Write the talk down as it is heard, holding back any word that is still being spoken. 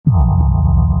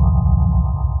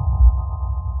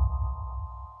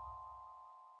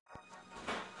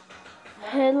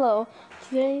Hello,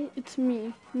 today it's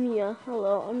me, Mia.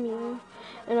 Hello, I'm Mia,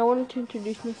 and I wanted to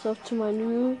introduce myself to my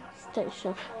new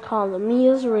station called the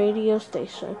Mia's Radio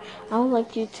Station. I would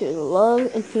like you to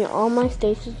love and hear all my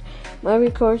stations, my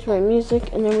records, my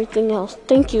music, and everything else.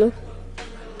 Thank you.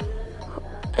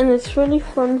 And it's really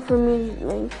fun for me to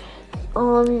make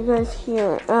all of you guys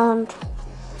here. And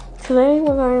today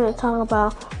we're going to talk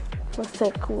about La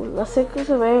Secu. La Secu is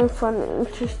a very fun and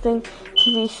interesting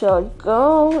TV show.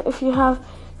 If you have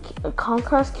a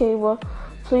Comcast cable,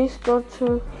 please go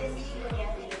to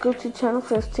channel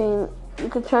 15. You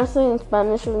can translate in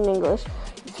Spanish or in English.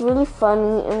 It's really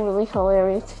funny and really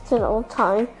hilarious. It's an old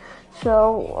time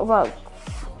show about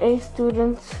 8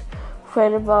 students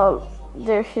fight about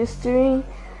their history,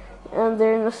 and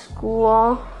they're in a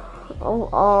school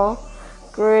of all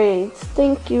grades.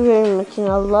 Thank you very much, and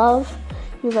I love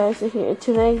you guys are here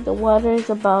today. The weather is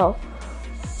about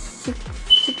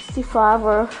 65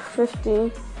 or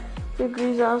 50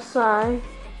 degrees outside,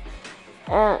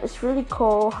 and it's really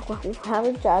cold. We have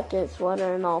a jacket,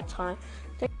 sweater, and all time.